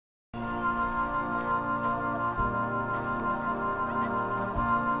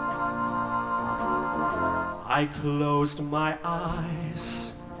I closed my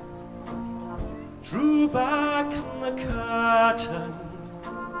eyes, drew back the curtain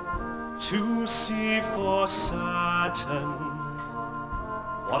to see for certain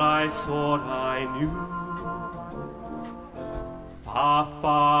what I thought I knew. Far,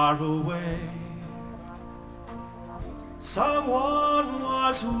 far away, someone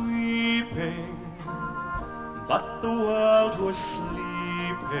was weeping, but the world was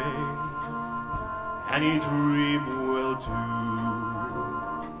sleeping. Any dream will do.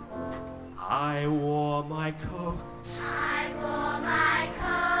 I wore my coat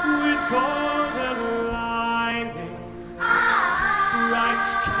with golden lining, bright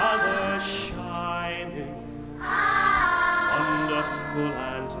colors shining, wonderful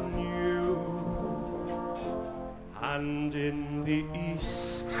and new. And in the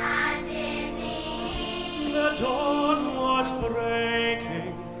east, the dawn was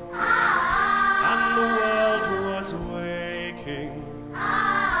breaking, and the world was waking.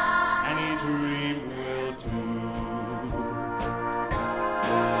 Any dream will do.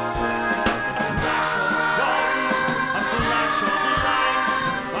 A flash of guns, a flash of lights,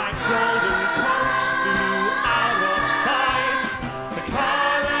 my golden coat flew out of sight. The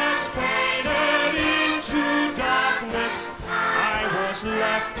colors faded into darkness. I was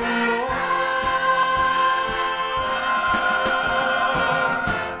left alone.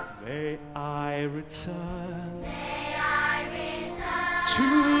 May I return to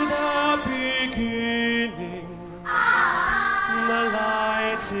the beginning. The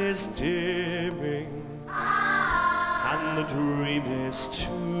light is dimming, and the dream is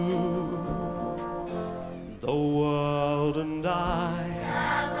too. The world and I,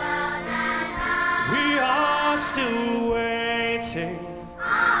 we are still waiting,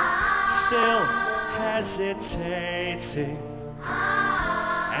 still hesitating.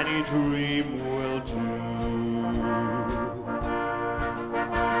 Any dream will do.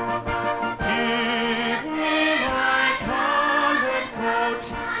 Give me my colored coat,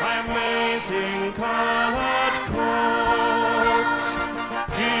 my amazing colored coat.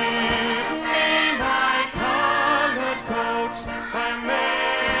 Give me my colored coat, my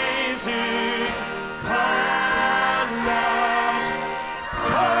amazing colored